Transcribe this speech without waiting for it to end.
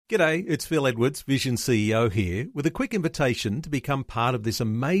G'day, it's Phil Edwards, Vision CEO here, with a quick invitation to become part of this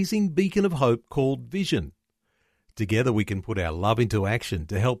amazing beacon of hope called Vision. Together we can put our love into action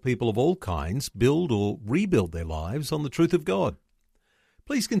to help people of all kinds build or rebuild their lives on the truth of God.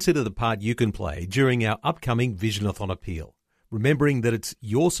 Please consider the part you can play during our upcoming Visionathon appeal, remembering that it's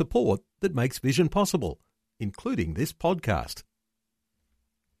your support that makes Vision possible, including this podcast.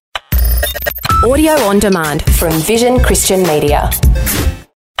 Audio on demand from Vision Christian Media.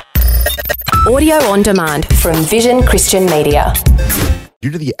 Audio on demand from Vision Christian Media. Due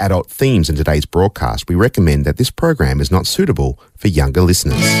to the adult themes in today's broadcast, we recommend that this program is not suitable for younger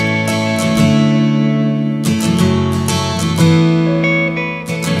listeners.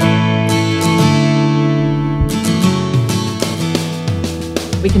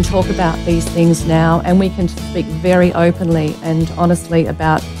 We can talk about these things now, and we can speak very openly and honestly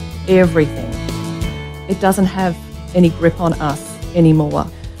about everything. It doesn't have any grip on us anymore.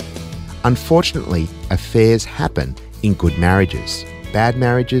 Unfortunately, affairs happen in good marriages, bad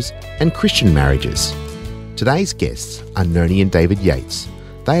marriages, and Christian marriages. Today's guests are Noni and David Yates.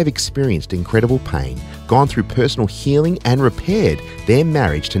 They have experienced incredible pain, gone through personal healing, and repaired their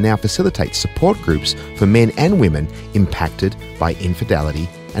marriage to now facilitate support groups for men and women impacted by infidelity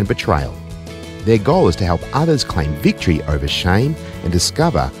and betrayal. Their goal is to help others claim victory over shame and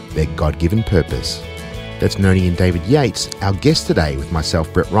discover their God-given purpose. That's Noni and David Yates, our guest today, with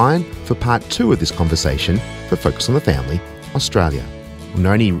myself, Brett Ryan, for part 2 of this conversation for Focus on the Family, Australia.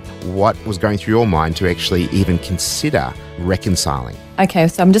 Noni, what was going through your mind to actually even consider reconciling? Okay,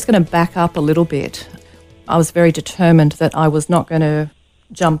 so I'm just going to back up a little bit. I was very determined that I was not going to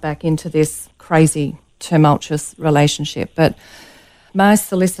jump back into this crazy, tumultuous relationship, but my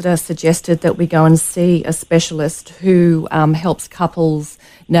solicitor suggested that we go and see a specialist who helps couples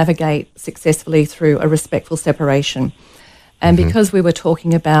navigate successfully through a respectful separation. And because we were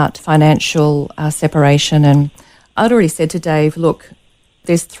talking about financial separation, and I'd already said to Dave, look,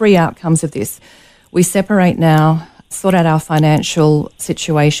 there's 3 outcomes of this. We separate now, sort out our financial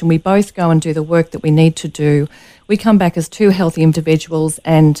situation. We both go and do the work that we need to do. We come back as 2 healthy individuals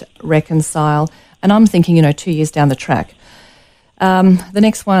and reconcile. And I'm thinking, 2 years down the track. The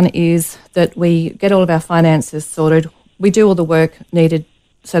next one is that we get all of our finances sorted. We do all the work needed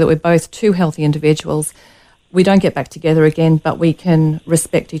so that we're both 2 healthy individuals. We don't get back together again, but we can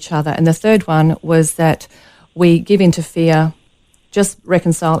respect each other. And the third one was that we give in to fear, just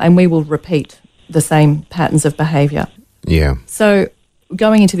reconcile, and we will repeat the same patterns of behaviour. Yeah. So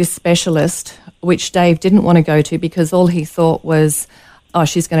going into this specialist, which Dave didn't want to go to because all he thought was, oh,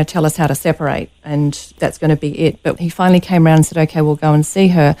 she's going to tell us how to separate and that's going to be it. But he finally came around and said, okay, we'll go and see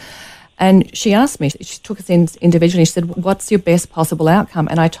her. And she asked me, she took us in individually, she said, what's your best possible outcome?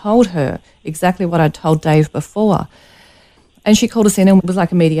 And I told her exactly what I'd told Dave before. And she called us in, and it was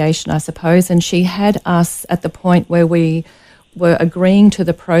like a mediation, I suppose, and she had us at the point where we were agreeing to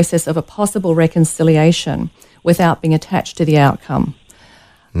the process of a possible reconciliation without being attached to the outcome.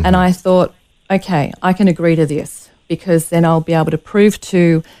 And I thought, okay, I can agree to this, because then I'll be able to prove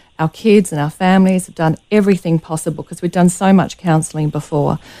to our kids and our families I've done everything possible, because we've done so much counselling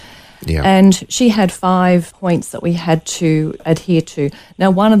before. Yeah. And she had 5 points that we had to adhere to.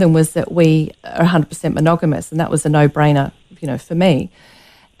 Now, one of them was that we are 100% monogamous, and that was a no-brainer, for me.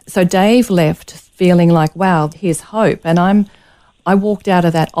 So Dave left feeling like, wow, here's hope. And I walked out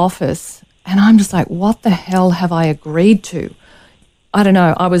of that office, and I'm just like, what the hell have I agreed to? I don't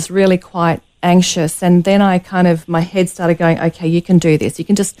know. I was really quite anxious, and then my head started going, okay, you can do this. You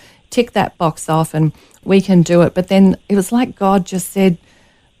can just tick that box off and we can do it. But then it was like God just said,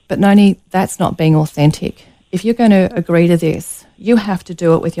 but Noni, that's not being authentic. If you're going to agree to this, you have to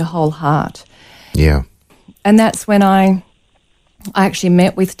do it with your whole heart. Yeah. And that's when I actually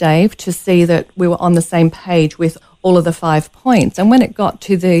met with Dave to see that we were on the same page with all of the 5 points. And when it got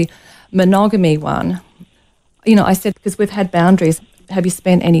to the monogamy one, I said, because we've had boundaries, have you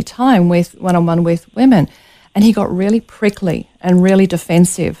spent any time with one-on-one with women? And he got really prickly and really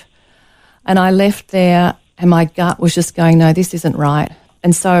defensive. And I left there and my gut was just going, no, this isn't right.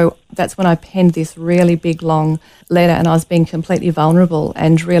 And so that's when I penned this really big, long letter, and I was being completely vulnerable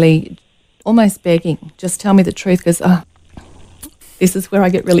and really almost begging, just tell me the truth, because this is where I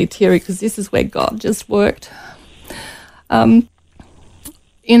get really teary, because this is where God just worked. I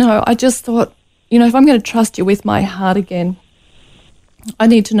just thought, if I'm going to trust you with my heart again, I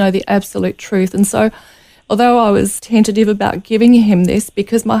need to know the absolute truth. And so although I was tentative about giving him this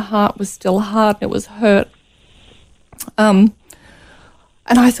because my heart was still hard and it was hurt,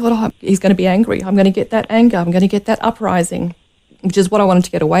 and I thought, he's going to be angry. I'm going to get that anger. I'm going to get that uprising, which is what I wanted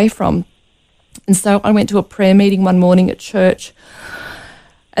to get away from. And so I went to a prayer meeting one morning at church,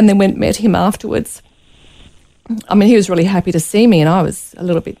 and then went and met him afterwards. I mean, he was really happy to see me, and I was a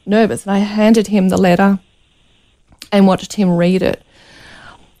little bit nervous. And I handed him the letter and watched him read it.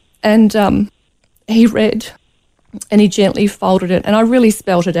 And he read, and he gently folded it, and I really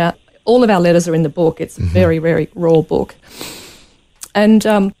spelt it out. All of our letters are in the book. It's a very, very raw book. And,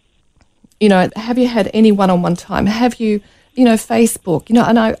 have you had any one-on-one time? Have you, Facebook?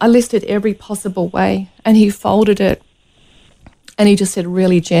 And I listed every possible way, and he folded it, and he just said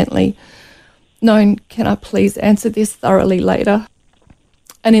really gently, "No, can I please answer this thoroughly later?"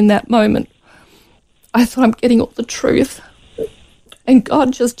 And in that moment, I thought, I'm getting all the truth. And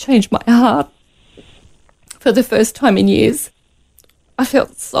God just changed my heart. For the first time in years, I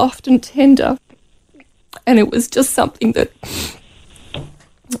felt soft and tender. And it was just something that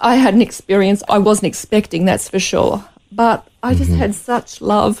I hadn't experienced. I wasn't expecting, that's for sure. But I just had such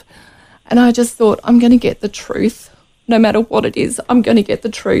love. And I just thought, I'm going to get the truth. No matter what it is, I'm going to get the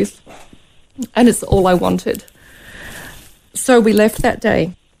truth. And it's all I wanted. So we left that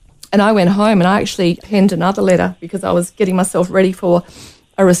day. And I went home and I actually penned another letter because I was getting myself ready for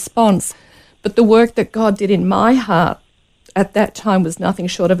a response. But the work that God did in my heart at that time was nothing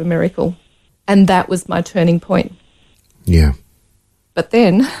short of a miracle. And that was my turning point. Yeah. But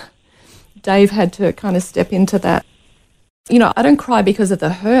then Dave had to kind of step into that. I don't cry because of the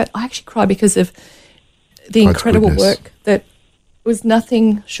hurt. I actually cry because of the God's incredible goodness. work that was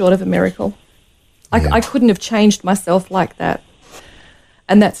nothing short of a miracle. I couldn't have changed myself like that.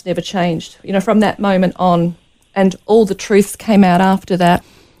 And that's never changed. From that moment on, and all the truths came out after that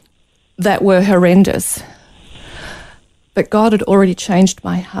were horrendous. But God had already changed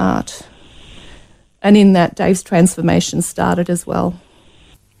my heart. And in that, Dave's transformation started as well.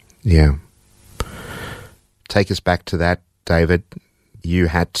 Yeah. Take us back to that, David. You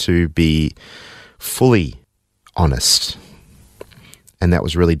had to be fully honest. And that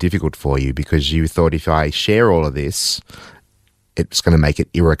was really difficult for you because you thought, if I share all of this, it's going to make it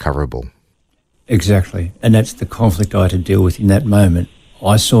irrecoverable. Exactly. And that's the conflict I had to deal with in that moment.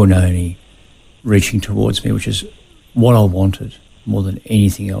 I saw Noni reaching towards me, which is what I wanted more than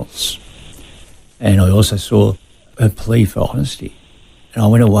anything else. And I also saw her plea for honesty. And I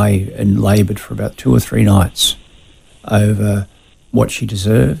went away and laboured for about 2 or 3 nights over what she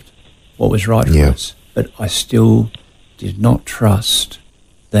deserved, what was right for us. But I still did not trust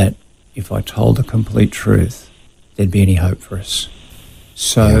that if I told the complete truth, there'd be any hope for us.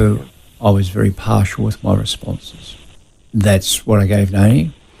 So I was very partial with my responses. That's what I gave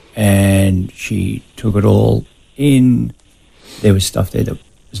Noni, and she took it all in. There was stuff there that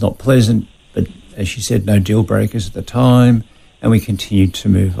was not pleasant, but as she said, no deal breakers at the time, and we continued to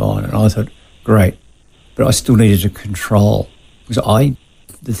move on. And I thought, great, but I still needed to control, because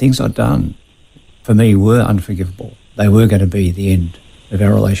the things I'd done for me were unforgivable. They were going to be the end of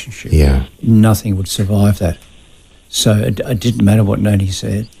our relationship. Yeah. Nothing would survive that. So it didn't matter what Noni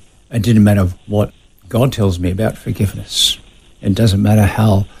said. It didn't matter what God tells me about forgiveness. It doesn't matter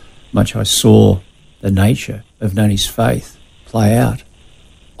how much I saw the nature of Noni's faith play out.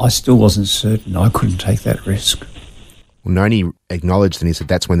 I still wasn't certain. I couldn't take that risk. Well, Noni acknowledged, and he said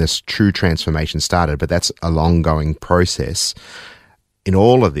that's when this true transformation started, but that's a long-going process. In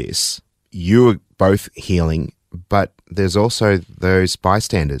all of this, you were both healing, but there's also those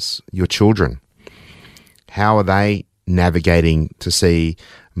bystanders, your children. How are they navigating to see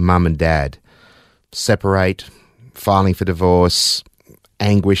mum and dad separate, filing for divorce,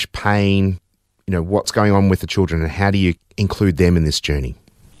 anguish, pain? What's going on with the children, and how do you include them in this journey?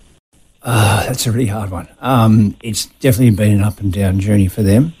 That's a really hard one. It's definitely been an up and down journey for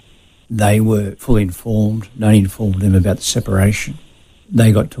them. They were fully informed. Noni informed them about the separation.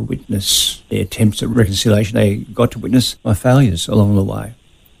 They got to witness the attempts at reconciliation. They got to witness my failures along the way.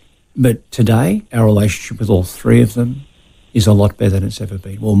 But today, our relationship with all 3 of them is a lot better than it's ever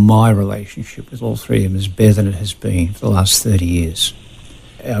been. Well, my relationship with all 3 of them is better than it has been for the last 30 years.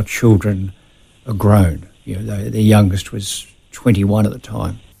 Our children are grown. The youngest was 21 at the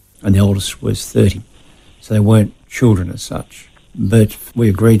time, and the oldest was 30. So they weren't children as such. But we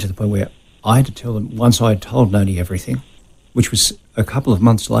agreed to the point where I had to tell them, once I had told Noni everything, which was a couple of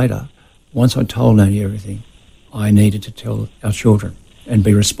months later, once I told Noni everything, I needed to tell our children and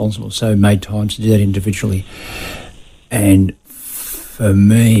be responsible. So I made time to do that individually. And for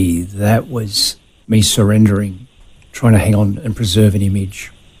me, that was me surrendering, trying to hang on and preserve an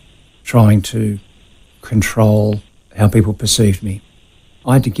image, trying to control how people perceived me.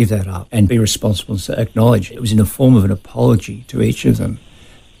 I had to give that up and be responsible and acknowledge it was in the form of an apology to each of them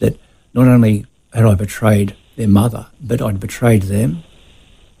that not only had I betrayed their mother, but I'd betrayed them,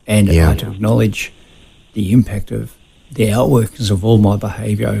 and I had to acknowledge the impact of the outworkings of all my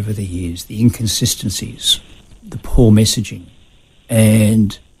behaviour over the years, the inconsistencies, the poor messaging,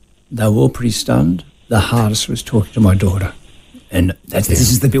 and they were all pretty stunned. The hardest was talking to my daughter, and this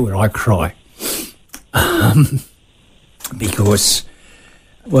is the bit where I cry, because,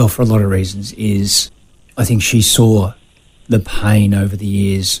 well, for a lot of reasons, is I think she saw the pain over the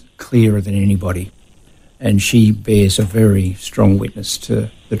years clearer than anybody, and she bears a very strong witness to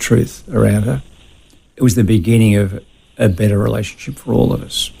the truth around her. It was the beginning of a better relationship for all of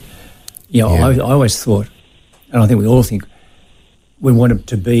us. I always thought, and I think we all think, we wanted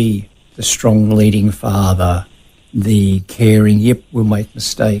to be the strong leading father, the caring, yep, we'll make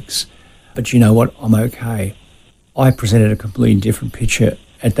mistakes, but you know what, I'm okay. I presented a completely different picture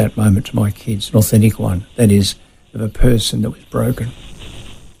at that moment to my kids, an authentic one, that is, of a person that was broken,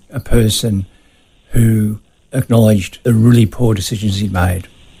 a person who acknowledged the really poor decisions he made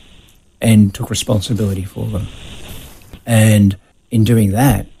and took responsibility for them. And in doing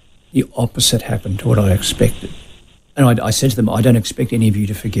that, the opposite happened to what I expected. And I said to them, I don't expect any of you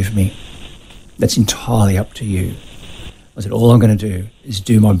to forgive me. That's entirely up to you. I said, all I'm going to do is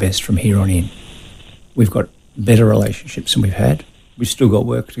do my best from here on in. We've got better relationships than we've had. We've still got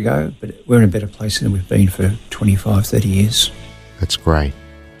work to go, but we're in a better place than we've been for 25, 30 years. That's great.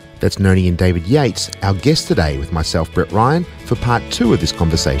 That's Noni and David Yates, our guest today with myself, Brett Ryan, for part 2 of this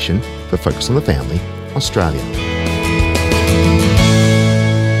conversation for Focus on the Family, Australia.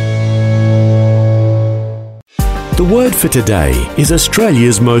 The Word for Today is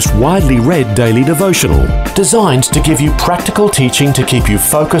Australia's most widely read daily devotional, designed to give you practical teaching to keep you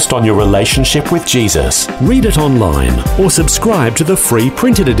focused on your relationship with Jesus. Read it online or subscribe to the free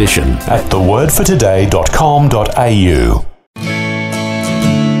printed edition at thewordfortoday.com.au.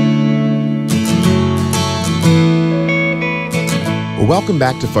 Well, welcome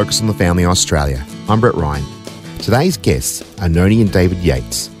back to Focus on the Family Australia. I'm Brett Ryan. Today's guests are Noni and David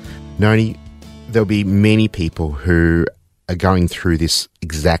Yates. Noni, there'll be many people who are going through this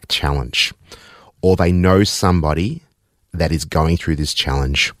exact challenge, or they know somebody that is going through this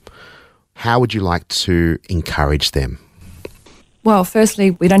challenge. How would you like to encourage them? Well,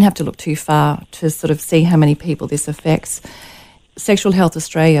 firstly, we don't have to look too far to sort of see how many people this affects. Sexual Health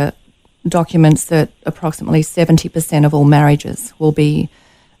Australia documents that approximately 70% of all marriages will be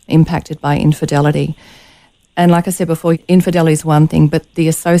impacted by infidelity. And like I said before, infidelity is one thing, but the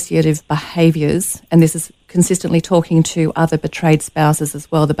associative behaviours, and this is consistently talking to other betrayed spouses as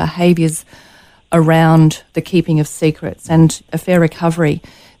well, the behaviours around the keeping of secrets. And Affair Recovery,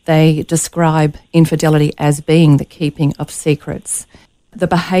 they describe infidelity as being the keeping of secrets. The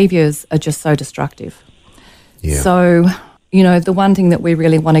behaviours are just so destructive. Yeah. So, the one thing that we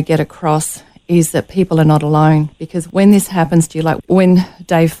really want to get across is that people are not alone, because when this happens to you, like when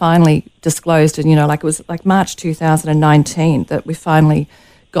Dave finally disclosed, and it was like March 2019 that we finally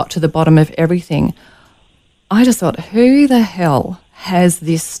got to the bottom of everything, I just thought, who the hell has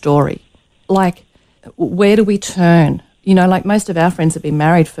this story? Like, where do we turn? Most of our friends have been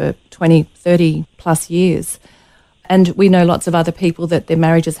married for 20, 30 plus years, and we know lots of other people that their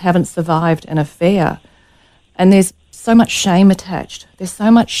marriages haven't survived an affair, and there's so much shame attached. There's so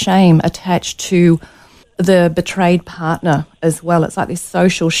much shame attached to the betrayed partner as well. It's like this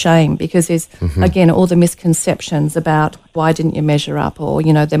social shame, because there's, again, all the misconceptions about why didn't you measure up, or,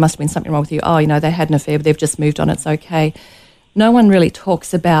 there must have been something wrong with you. Oh, they had an affair, but they've just moved on. It's okay. No one really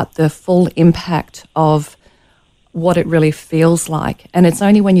talks about the full impact of what it really feels like. And it's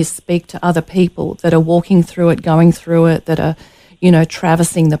only when you speak to other people that are walking through it, going through it, that are,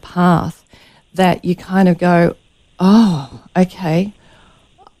 traversing the path, that you kind of go, oh, okay,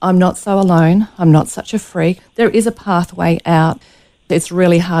 I'm not so alone. I'm not such a freak. There is a pathway out. It's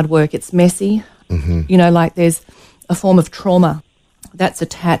really hard work. It's messy. There's a form of trauma that's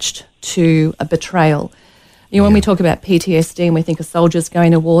attached to a betrayal. When we talk about PTSD and we think of soldiers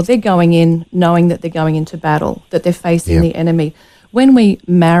going to war, they're going in knowing that they're going into battle, that they're facing the enemy. When we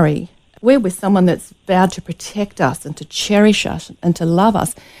marry, we're with someone that's vowed to protect us and to cherish us and to love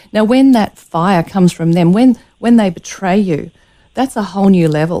us. Now, when that fire comes from them, when they betray you, that's a whole new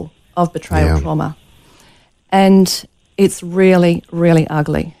level of betrayal trauma. And it's really, really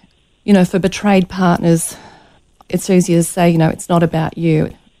ugly. For betrayed partners, it's easy to say, it's not about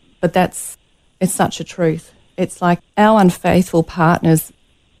you, but it's such a truth. It's like our unfaithful partners,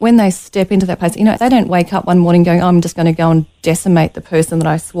 when they step into that place, they don't wake up one morning going, I'm just going to go and decimate the person that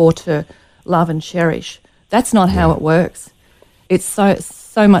I swore to love and cherish. That's not how it works. It's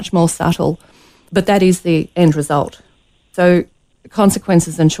so much more subtle, but that is the end result. So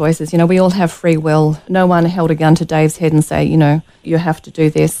consequences and choices, we all have free will. No one held a gun to Dave's head and say, you have to do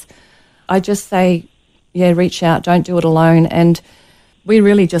this. I just say, reach out, don't do it alone. And we're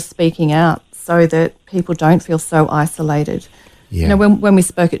really just speaking out so that people don't feel so isolated. Yeah. You know, when we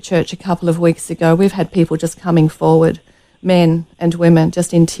spoke at church a couple of weeks ago, we've had people just coming forward, men and women,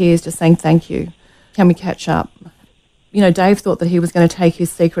 just in tears, just saying, thank you. Can we catch up? You know, Dave thought that he was going to take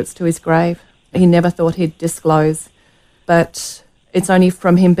his secrets to his grave. He never thought he'd disclose. But it's only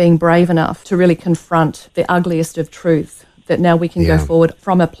from him being brave enough to really confront the ugliest of truths that now we can go forward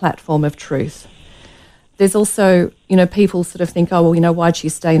from a platform of truth. There's also, you know, people sort of think, oh, well, you know, why'd she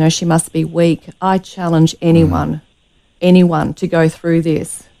stay? You know, she must be weak. I challenge anyone to go through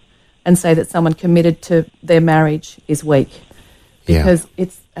this and say that someone committed to their marriage is weak, because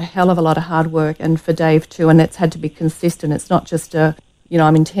it's a hell of a lot of hard work, and for Dave too, and it's had to be consistent. It's not just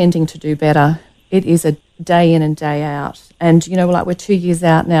I'm intending to do better. It is a day in and day out. And, you know, like we're 2 years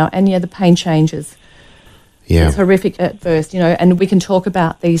out now, and the pain changes. Yeah. It's horrific at first, you know, and we can talk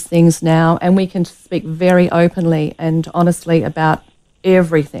about these things now, and we can speak very openly and honestly about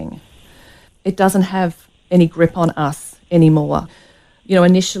everything. It doesn't have any grip on us anymore. You know,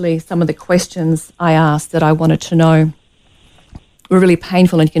 initially some of the questions I asked that I wanted to know were really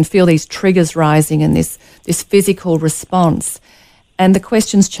painful, and you can feel these triggers rising and this physical response. And the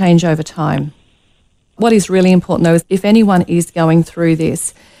questions change over time. What is really important, though, is if anyone is going through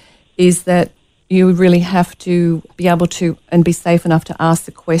this, is that you really have to be able to and be safe enough to ask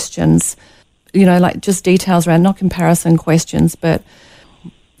the questions, you know, like just details around, not comparison questions, but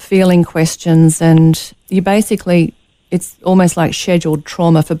feeling questions. And you basically, it's almost like scheduled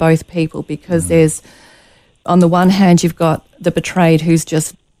trauma for both people, because there's, on the one hand, you've got the betrayed who's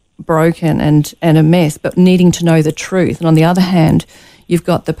just broken and a mess, but needing to know the truth. And on the other hand, you've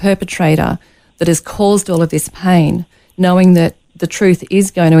got the perpetrator that has caused all of this pain, knowing that the truth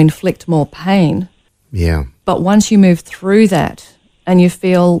is going to inflict more pain. Yeah. But once you move through that and you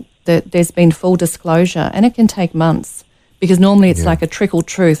feel that there's been full disclosure, and it can take months, because normally it's like a trickle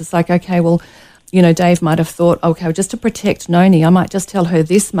truth. It's like, okay, well, you know, Dave might have thought, okay, well, just to protect Noni, I might just tell her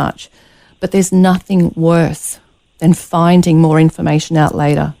this much. But there's nothing worse than finding more information out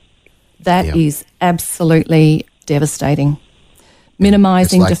later. That is absolutely devastating.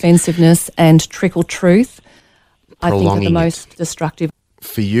 Minimising defensiveness and trickle truth, I think, are the most destructive.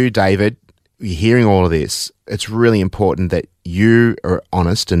 For you, David, you're hearing all of this, it's really important that you are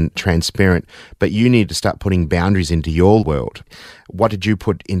honest and transparent, but you need to start putting boundaries into your world. What did you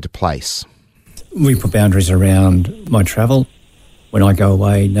put into place? We put boundaries around my travel. When I go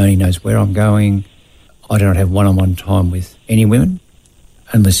away, nobody knows where I'm going. I don't have one-on-one time with any women,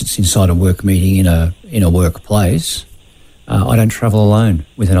 unless it's inside a work meeting in a workplace. I don't travel alone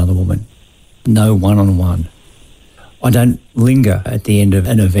with another woman. No one-on-one. I don't linger at the end of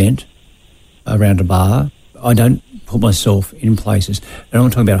an event around a bar. I don't put myself in places. And I'm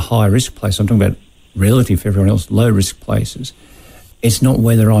not talking about high-risk places. I'm talking about relative for everyone else, low-risk places. It's not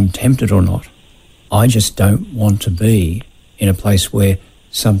whether I'm tempted or not. I just don't want to be in a place where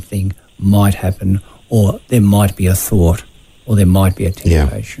something might happen, or there might be a thought, or there might be a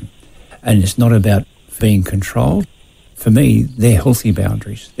temptation. Yeah. And it's not about being controlled. For me, they're healthy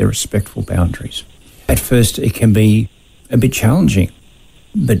boundaries. They're respectful boundaries. At first, it can be a bit challenging,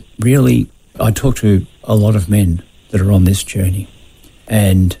 but really, I talk to a lot of men that are on this journey,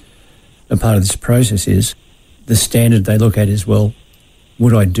 and a part of this process is the standard they look at is, well,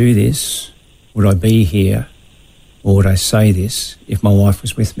 would I do this? Would I be here? Or would I say this if my wife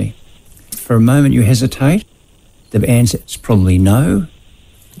was with me? For a moment you hesitate. The answer is probably no,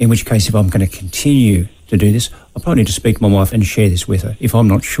 in which case if I'm going to continue to do this, I probably need to speak to my wife and share this with her if I'm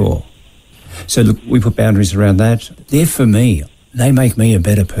not sure. So look, we put boundaries around that. They're for me. They make me a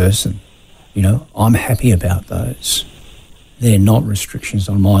better person. You know, I'm happy about those. They're not restrictions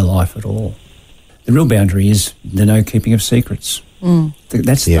on my life at all. The real boundary is the no keeping of secrets.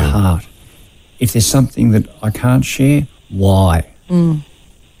 That's the heart. If there's something that I can't share, why?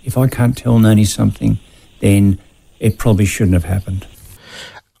 If I can't tell Noni something, then it probably shouldn't have happened.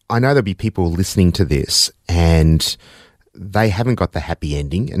 I know there'll be people listening to this and they haven't got the happy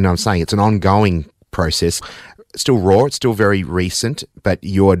ending. And I'm saying it's an ongoing process. It's still raw, it's still very recent, but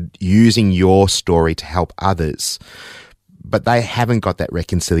you're using your story to help others. But they haven't got that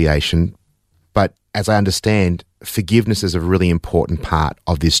reconciliation. But as I understand, forgiveness is a really important part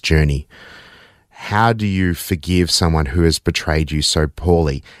of this journey. How do you forgive someone who has betrayed you so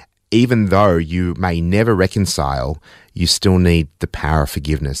poorly? Even though you may never reconcile, you still need the power of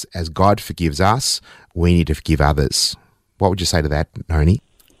forgiveness. As God forgives us, we need to forgive others. What would you say to that, Noni?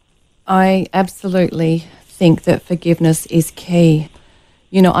 I absolutely think that forgiveness is key.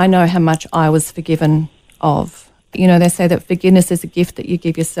 You know, I know how much I was forgiven of, You know, they say that forgiveness is a gift that you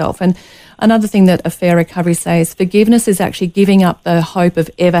give yourself. And another thing that Affair Recovery says, forgiveness is actually giving up the hope of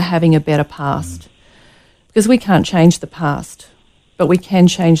ever having a better past. Because we can't change the past, but we can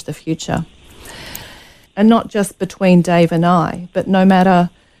change the future. And not just between Dave and I, but no matter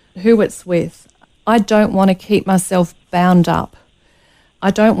who it's with. I don't want to keep myself bound up.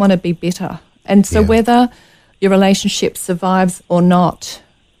 I don't want to be bitter. And so whether your relationship survives or not,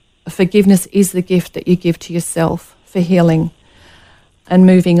 forgiveness is the gift that you give to yourself for healing and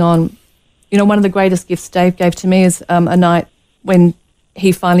moving on. You know, one of the greatest gifts Dave gave to me is a night when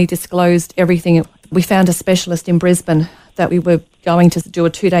he finally disclosed everything. We found a specialist in Brisbane that we were going to do a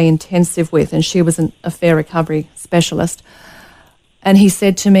 2-day intensive with, and she was an affair recovery specialist. And he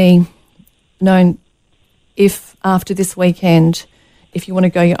said to me, "No, if after this weekend, if you want to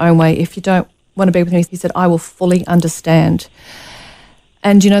go your own way, if you don't want to be with me," he said, "I will fully understand."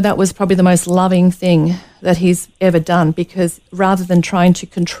 And, you know, that was probably the most loving thing that he's ever done, because rather than trying to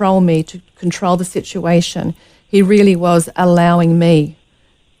control me, to control the situation, he really was allowing me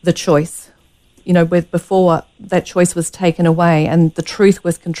the choice. You know, before that choice was taken away and the truth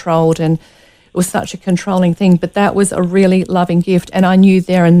was controlled, and it was such a controlling thing. But that was a really loving gift. And I knew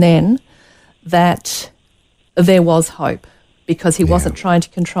there and then that there was hope, because he wasn't trying to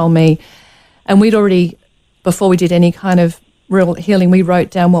control me. And we'd already, before we did any kind of real healing, we wrote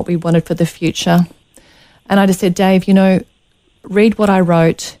down what we wanted for the future. And I just said, "Dave, you know, read what I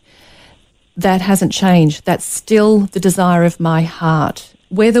wrote. That hasn't changed. That's still the desire of my heart.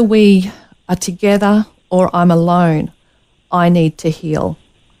 Whether we are together or I'm alone, I need to heal.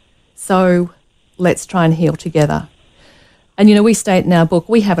 So let's try and heal together." And, you know, we state in our book,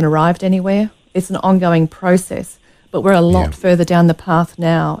 we haven't arrived anywhere. It's an ongoing process, but we're a lot further down the path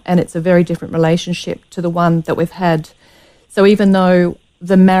now, and it's a very different relationship to the one that we've had. So even though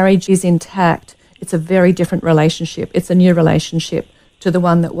the marriage is intact, it's a very different relationship. It's a new relationship to the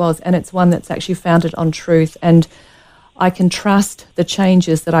one that was, and it's one that's actually founded on truth. And I can trust the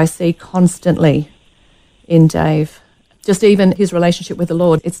changes that I see constantly in Dave. Just even his relationship with the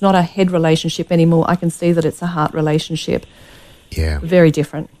Lord. It's not a head relationship anymore. I can see that it's a heart relationship. Yeah. Very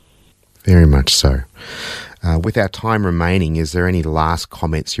different. Very much so. With our time remaining, is there any last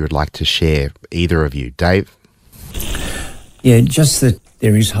comments you would like to share, either of you? Dave? Yeah, just that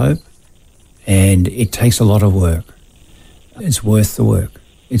there is hope, and it takes a lot of work. It's worth the work.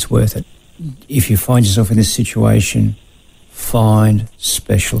 It's worth it. If you find yourself in this situation, find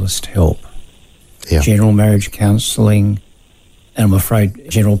specialist help. Yeah. General marriage counselling, and I'm afraid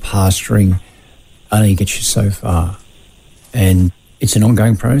general pastoring only gets you so far. And it's an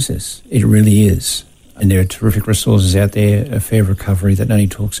ongoing process. It really is. And there are terrific resources out there, Affair Recovery, that Noni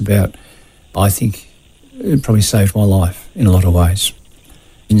talks about. I think it probably saved my life in a lot of ways.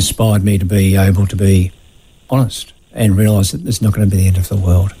 Inspired me to be able to be honest and realise that it's not going to be the end of the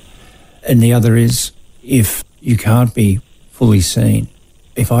world. And the other is, if you can't be fully seen,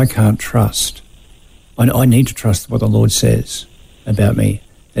 if I can't trust, I need to trust what the Lord says about me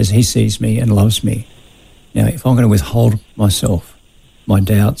as he sees me and loves me. Now, if I'm going to withhold myself, my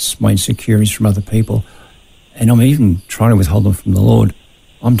doubts, my insecurities from other people, and I'm even trying to withhold them from the Lord,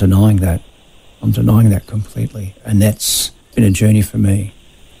 I'm denying that. I'm denying that completely. And that's been a journey for me,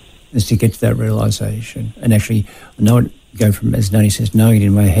 is to get to that realisation. And actually, I know it go from, as Noni says, knowing it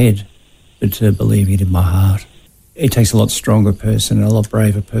in my head, but to believing it in my heart. It takes a lot stronger person and a lot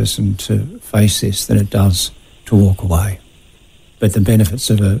braver person to face this than it does to walk away. But the benefits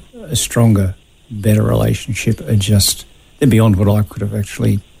of a stronger, better relationship are just, they're beyond what I could have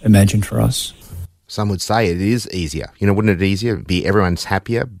actually imagined for us. Some would say it is easier. You know, wouldn't it easier? Be everyone's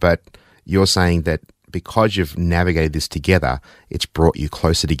happier, but you're saying that because you've navigated this together, it's brought you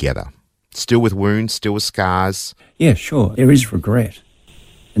closer together. Still with wounds, still with scars. Yeah, sure. There is regret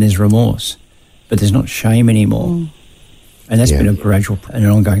and there's remorse, but there's not shame anymore. And that's been a gradual and an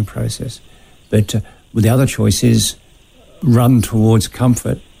ongoing process. But the other choice is run towards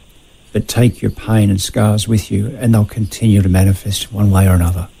comfort, but take your pain and scars with you, and they'll continue to manifest one way or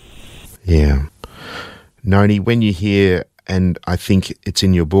another. Yeah. Noni, when you hear, and I think it's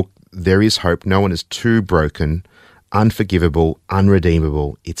in your book, there is hope. No one is too broken, unforgivable,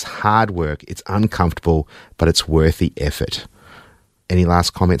 unredeemable. It's hard work, it's uncomfortable, but it's worth the effort. Any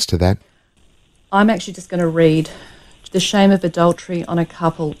last comments to that? I'm actually just going to read. The shame of adultery on a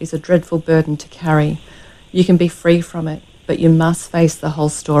couple is a dreadful burden to carry. You can be free from it, but you must face the whole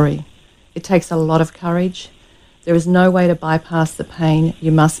story. It takes a lot of courage. There is no way to bypass the pain.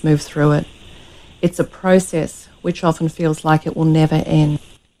 You must move through it. It's a process which often feels like it will never end.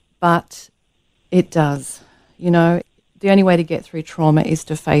 But it does. You know, the only way to get through trauma is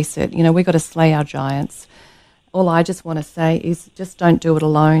to face it. You know, we've got to slay our giants. all I just want to say is just don't do it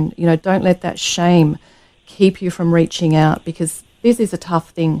alone. You know, don't let that shame keep you from reaching out, because this is a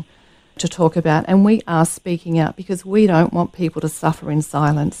tough thing to talk about, and we are speaking out because we don't want people to suffer in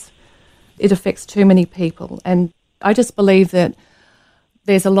silence. It affects too many people, and I just believe that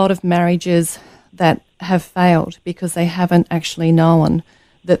there's a lot of marriages that have failed because they haven't actually known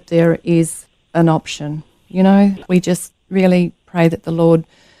that there is an option. You know, we just really pray that the Lord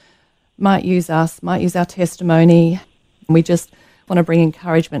might use us, might use our testimony. We just want to bring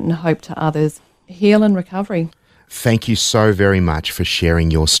encouragement and hope to others. Heal and recovery. Thank you so very much for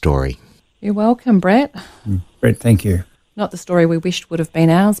sharing your story. You're welcome, Brett. Brett, thank you. Not the story we wished would have been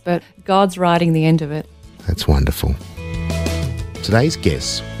ours, but God's writing the end of it. That's wonderful. Today's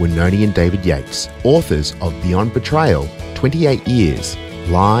guests were Noni and David Yates, authors of Beyond Betrayal, 28 Years,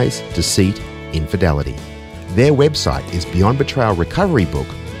 Lies, Deceit, Infidelity. Their website is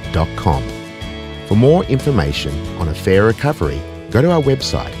beyondbetrayalrecoverybook.com. For more information on affair recovery, go to our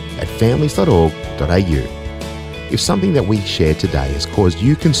website at families.org.au. If something that we shared today has caused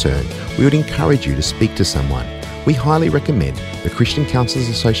you concern, we would encourage you to speak to someone. We highly recommend the Christian Counsellors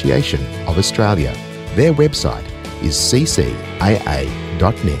Association of Australia. Their website is ccaa.net.au.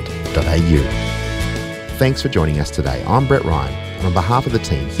 Thanks for joining us today. I'm Brett Ryan, and on behalf of the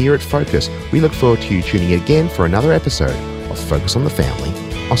team here at Focus, we look forward to you tuning in again for another episode of Focus on the Family,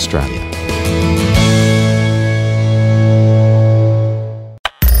 Australia.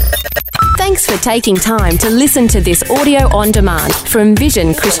 Thanks for taking time to listen to this audio on demand from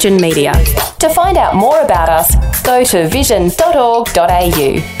Vision Christian Media. To find out more about us, go to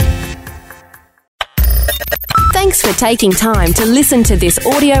vision.org.au. Thanks for taking time to listen to this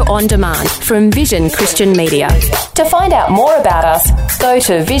audio on demand from Vision Christian Media. To find out more about us, go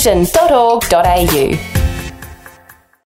to vision.org.au.